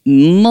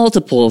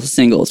multiple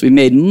singles. We've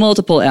made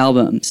multiple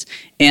albums,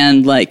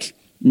 and like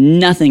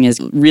nothing has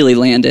really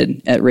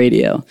landed at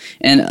radio.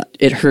 And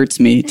it hurts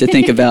me to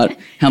think about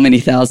how many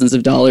thousands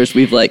of dollars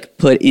we've like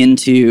put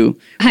into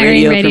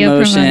radio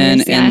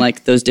promotion and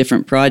like those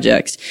different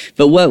projects.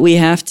 But what we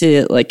have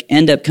to like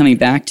end up coming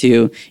back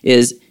to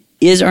is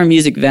our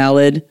music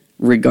valid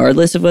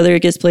regardless of whether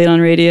it gets played on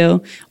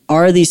radio?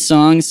 Are these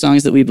songs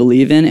that we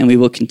believe in and we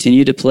will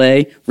continue to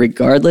play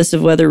regardless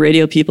of whether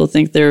radio people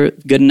think they're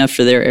good enough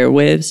for their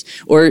airwaves?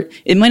 Or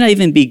it might not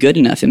even be good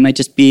enough. It might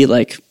just be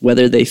like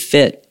whether they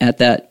fit at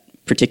that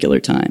particular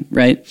time,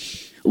 right?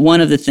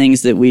 One of the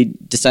things that we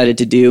decided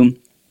to do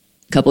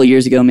a couple of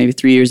years ago, maybe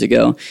 3 years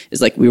ago,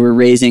 is like we were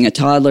raising a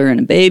toddler and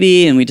a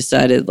baby, and we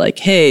decided like,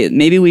 hey,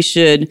 maybe we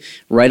should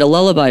write a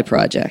lullaby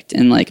project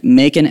and like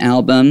make an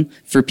album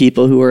for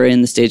people who are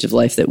in the stage of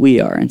life that we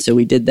are. And so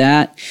we did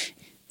that.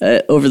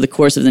 Over the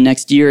course of the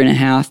next year and a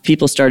half,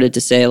 people started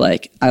to say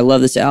like, I love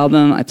this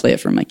album. I play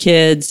it for my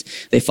kids.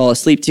 They fall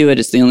asleep to it.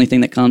 It's the only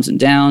thing that calms them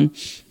down.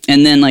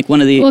 And then like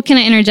one of the... Well, can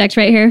I interject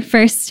right here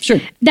first? Sure.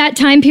 That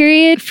time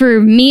period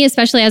for me,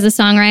 especially as a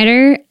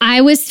songwriter,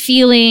 I was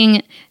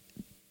feeling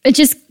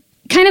just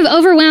kind of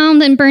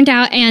overwhelmed and burnt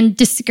out and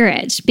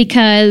discouraged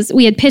because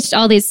we had pitched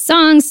all these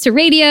songs to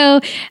radio.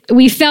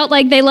 We felt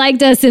like they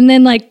liked us, and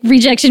then like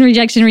rejection.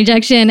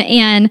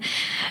 And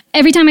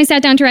every time I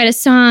sat down to write a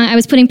song, I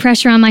was putting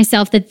pressure on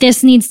myself that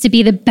this needs to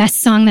be the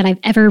best song that I've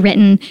ever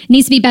written. It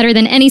needs to be better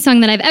than any song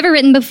that I've ever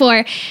written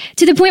before,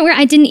 to the point where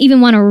I didn't even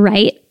want to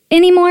write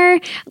anymore.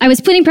 I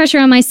was putting pressure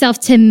on myself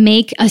to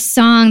make a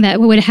song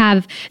that would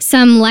have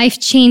some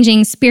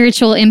life-changing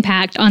spiritual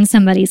impact on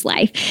somebody's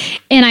life.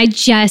 And I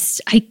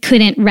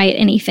couldn't write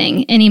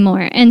anything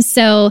anymore. And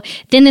so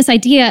then this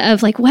idea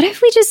of like, what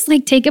if we just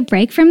like take a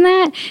break from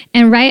that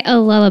and write a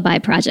lullaby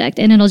project?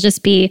 And it'll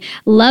just be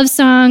love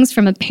songs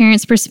from a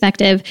parent's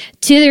perspective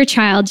to their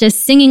child,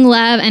 just singing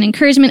love and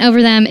encouragement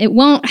over them. It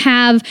won't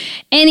have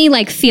any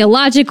like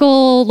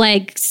theological,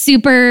 like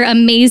super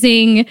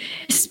amazing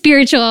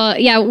spiritual,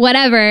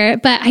 whatever.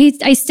 But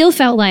I still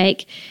felt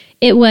like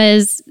it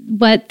was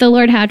what the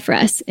Lord had for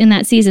us in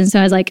that season. So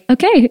I was like,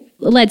 okay,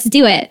 let's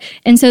do it.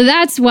 And so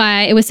that's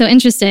why it was so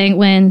interesting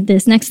when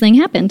this next thing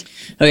happened.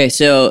 Okay,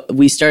 so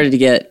we started to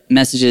get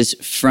messages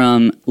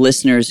from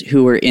listeners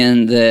who were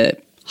in the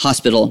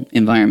hospital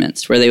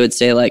environments where they would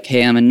say like,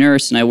 hey, I'm a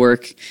nurse and I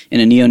work in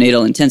a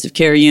neonatal intensive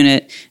care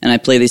unit and I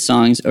play these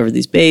songs over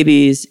these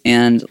babies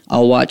and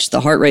I'll watch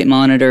the heart rate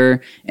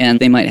monitor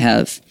and they might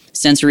have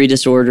sensory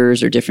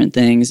disorders or different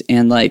things,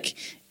 and like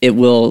it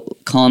will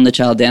calm the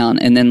child down.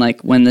 And then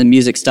like when the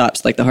music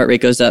stops, like the heart rate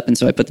goes up, and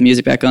so I put the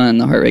music back on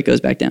and the heart rate goes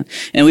back down.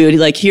 And we would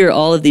like hear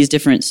all of these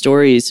different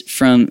stories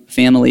from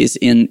families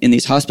in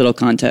these hospital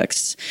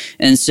contexts.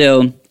 And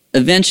so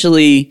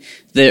eventually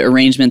the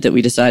arrangement that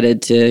we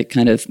decided to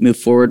kind of move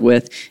forward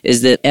with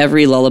is that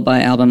every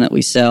lullaby album that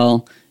we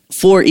sell,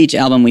 for each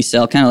album we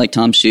sell, kind of like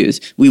Tom's shoes,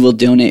 we will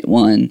donate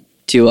one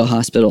to a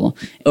hospital.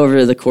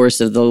 Over the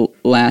course of the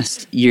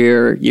last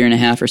year and a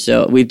half or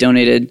so, we've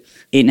donated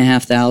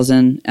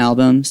 8,500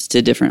 albums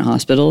to different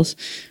hospitals,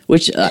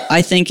 which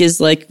I think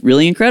is like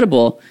really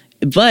incredible.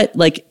 But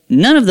like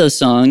none of those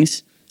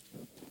songs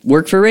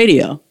work for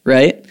radio,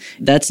 right?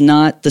 That's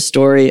not the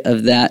story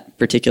of that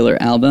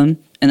particular album,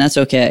 and that's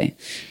okay.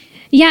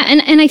 Yeah,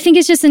 and I think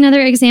it's just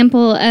another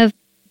example of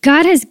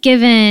God has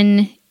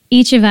given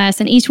each of us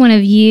and each one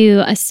of you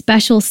a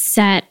special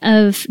set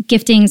of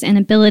giftings and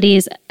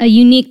abilities, a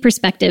unique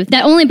perspective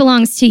that only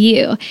belongs to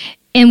you.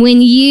 And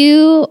when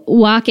you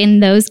walk in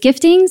those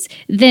giftings,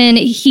 then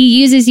he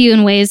uses you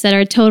in ways that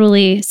are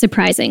totally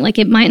surprising. Like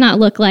it might not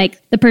look like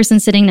the person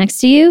sitting next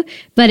to you,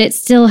 but it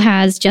still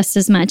has just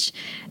as much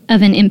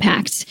of an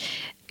impact.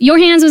 Your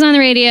Hands was on the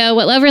radio.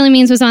 What Love Really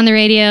Means was on the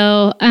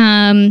radio.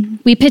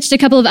 We pitched a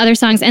couple of other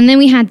songs, and then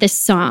we had this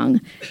song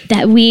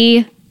that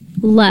we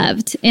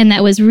loved and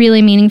that was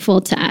really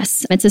meaningful to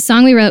us. It's a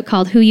song we wrote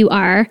called Who You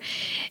Are,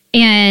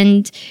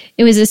 and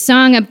it was a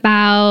song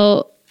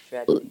about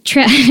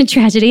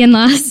tragedy and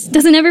loss.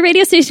 Doesn't every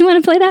radio station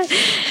want to play that?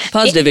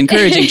 Positive,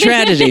 encouraging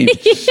tragedy.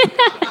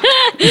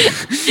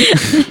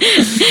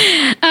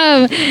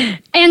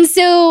 And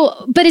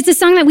so, but it's a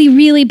song that we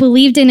really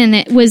believed in, and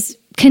it was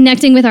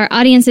connecting with our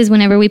audiences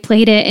whenever we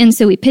played it. And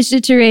so we pitched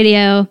it to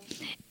radio,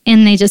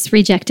 and they just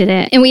rejected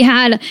it. And we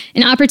had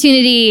an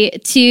opportunity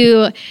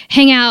to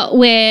hang out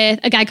with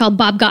a guy called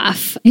Bob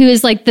Goff, who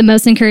is like the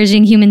most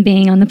encouraging human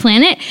being on the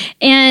planet.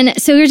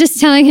 And so we were just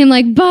telling him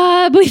like,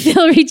 Bob, we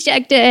feel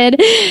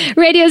rejected.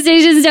 Radio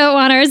stations don't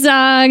want our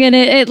song, and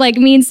it like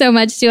means so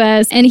much to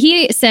us. And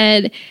he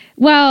said,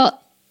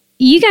 well,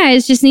 you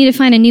guys just need to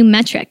find a new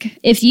metric.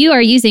 If you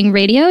are using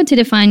radio to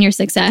define your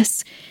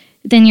success,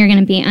 then you're going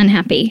to be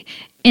unhappy.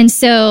 And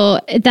so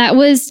that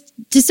was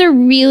just a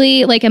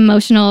really like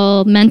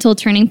emotional, mental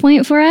turning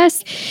point for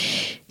us,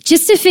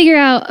 just to figure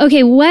out,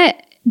 okay,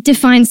 what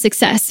defines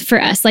success for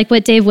us? Like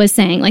what Dave was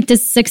saying, like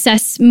does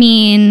success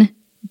mean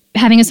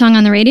having a song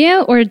on the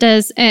radio, or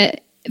does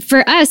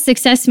for us,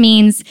 success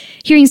means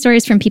hearing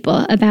stories from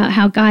people about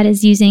how God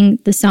is using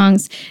the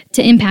songs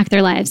to impact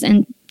their lives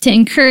and to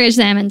encourage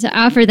them and to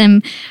offer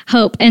them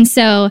hope. And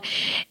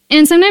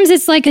sometimes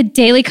it's like a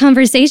daily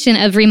conversation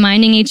of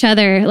reminding each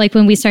other, like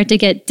when we start to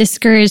get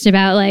discouraged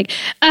about like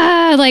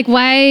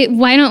why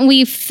don't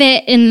we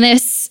fit in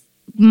this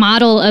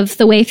model of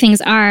the way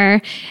things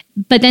are,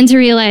 but then to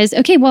realize,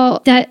 okay,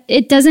 well, that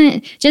it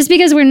doesn't, just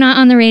because we're not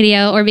on the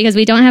radio or because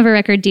we don't have a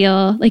record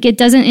deal, like it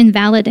doesn't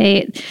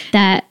invalidate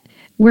that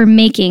we're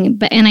making.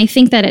 And I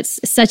think that it's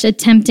such a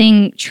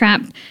tempting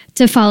trap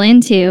to fall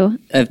into.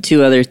 I have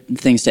two other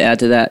things to add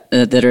to that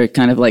that are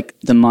kind of like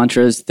the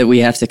mantras that we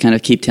have to kind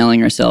of keep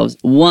telling ourselves.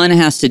 One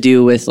has to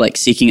do with like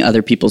seeking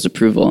other people's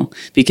approval,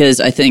 because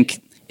I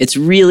think it's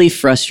really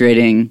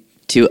frustrating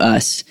to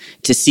us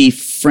to see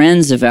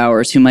friends of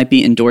ours who might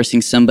be endorsing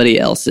somebody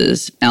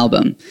else's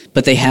album,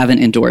 but they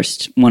haven't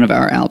endorsed one of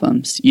our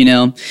albums, you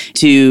know?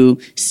 To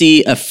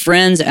see a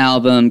friend's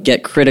album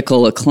get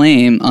critical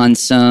acclaim on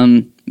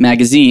some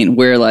magazine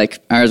where like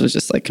ours was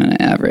just like kind of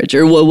average,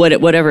 or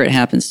whatever it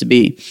happens to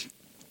be.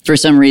 For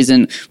some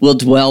reason, we'll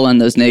dwell on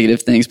those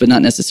negative things, but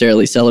not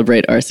necessarily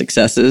celebrate our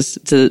successes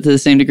to the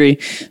same degree.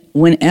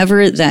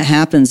 Whenever that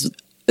happens,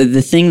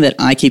 the thing that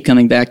I keep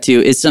coming back to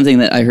is something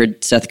that I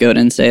heard Seth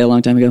Godin say a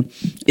long time ago.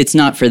 It's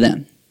not for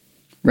them,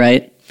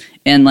 right?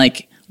 And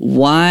like,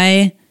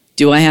 why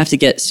do I have to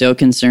get so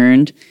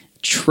concerned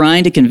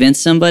trying to convince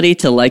somebody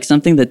to like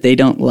something that they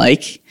don't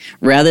like,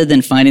 rather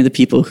than finding the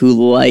people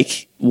who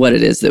like what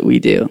it is that we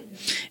do?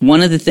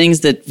 One of the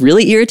things that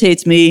really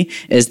irritates me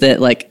is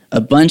that like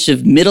a bunch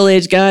of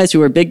middle-aged guys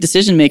who are big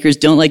decision makers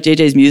don't like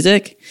JJ's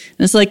music.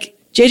 And it's like,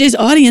 JJ's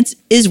audience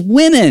is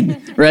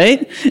women,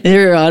 right?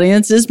 Her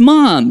audience is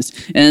moms.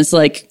 And it's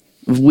like,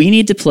 we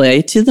need to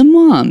play to the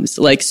moms.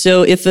 Like,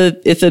 so if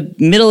a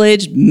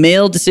middle-aged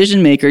male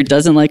decision maker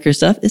doesn't like her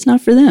stuff, it's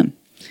not for them.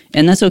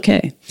 And that's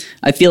okay.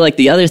 I feel like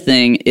the other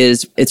thing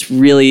is it's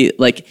really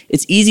like,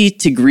 it's easy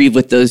to grieve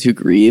with those who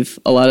grieve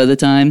a lot of the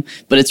time,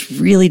 but it's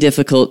really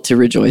difficult to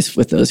rejoice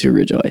with those who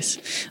rejoice.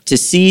 To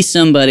see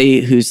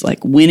somebody who's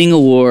like winning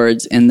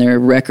awards and their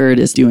record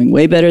is doing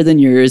way better than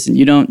yours, and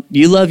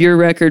you love your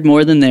record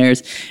more than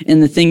theirs.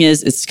 And the thing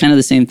is, it's kind of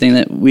the same thing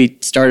that we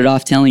started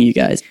off telling you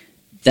guys.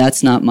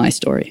 That's not my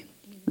story,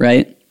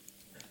 right?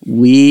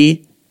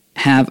 We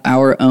have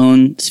our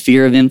own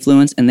sphere of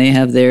influence and they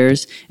have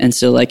theirs. And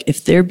so like,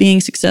 if they're being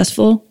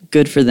successful,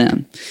 good for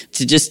them.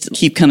 To just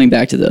keep coming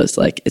back to those,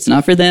 like, it's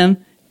not for them.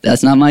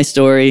 That's not my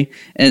story.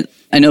 And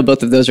I know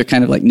both of those are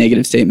kind of like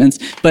negative statements,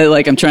 but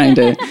like, I'm trying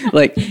to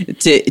like,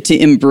 to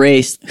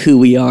embrace who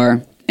we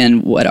are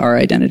and what our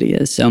identity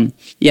is. So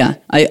yeah,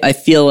 I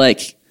feel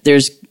like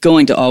there's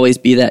going to always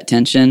be that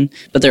tension,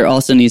 but there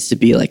also needs to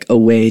be like a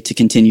way to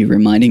continue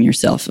reminding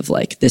yourself of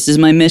like, this is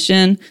my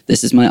mission,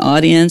 this is my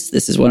audience,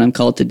 this is what I'm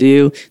called to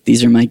do,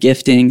 these are my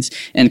giftings,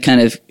 and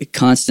kind of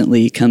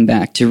constantly come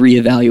back to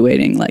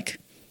reevaluating like,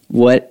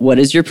 what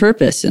is your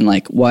purpose, and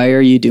like, why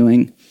are you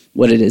doing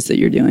what it is that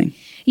you're doing?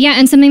 Yeah,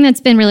 and something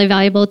that's been really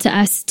valuable to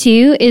us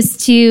too is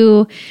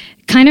to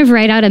kind of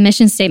write out a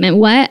mission statement.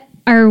 What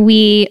do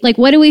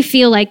we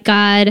feel like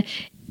God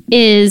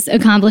is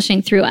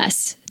accomplishing through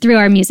us, through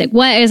our music?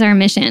 What is our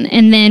mission?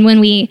 And then when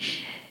we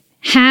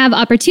have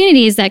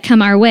opportunities that come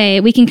our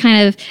way, we can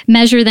kind of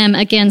measure them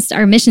against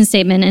our mission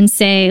statement and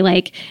say,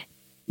 like,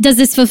 does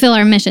this fulfill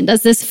our mission?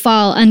 Does this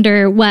fall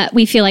under what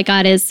we feel like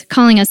God is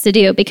calling us to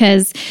do?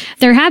 Because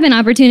there have been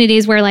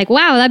opportunities where like,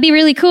 wow, that'd be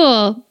really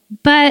cool,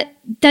 but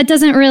that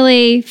doesn't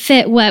really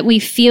fit what we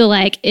feel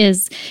like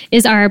is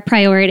our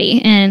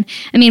priority. And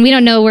I mean, we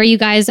don't know where you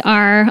guys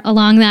are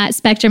along that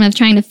spectrum of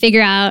trying to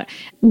figure out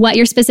what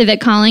your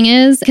specific calling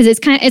is, because it's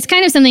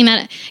kind of something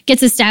that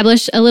gets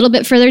established a little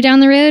bit further down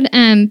the road.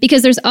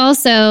 Because there's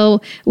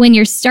also, when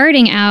you're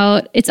starting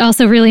out, it's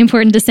also really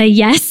important to say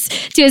yes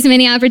to as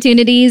many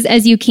opportunities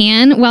as you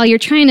can while you're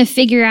trying to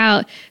figure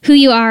out who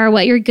you are,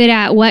 what you're good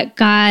at, what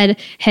God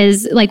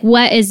has, like,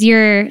 what is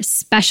your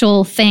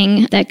special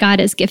thing that God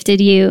has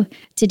gifted you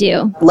to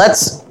do.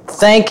 Let's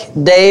thank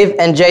Dave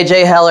and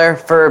JJ Heller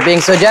for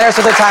being so generous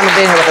with their time and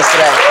being here with us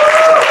today.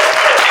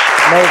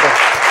 Amazing.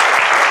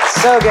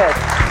 So good.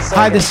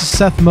 Hi, this is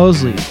Seth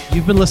Mosley.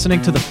 You've been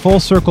listening to the Full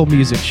Circle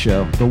Music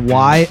Show, the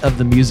why of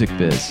the music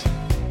biz.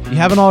 If you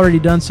haven't already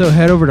done so,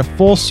 head over to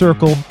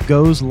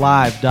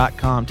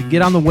FullCircleGoesLive.com to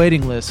get on the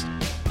waiting list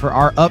for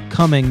our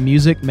upcoming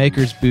Music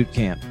Makers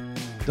Bootcamp.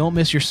 Don't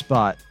miss your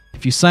spot.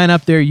 If you sign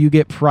up there, you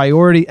get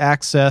priority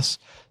access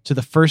to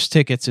the first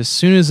tickets as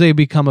soon as they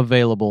become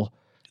available.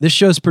 This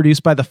show is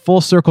produced by the Full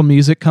Circle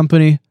Music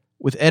Company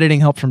with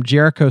editing help from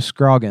Jericho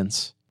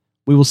Scroggins.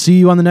 We will see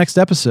you on the next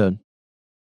episode.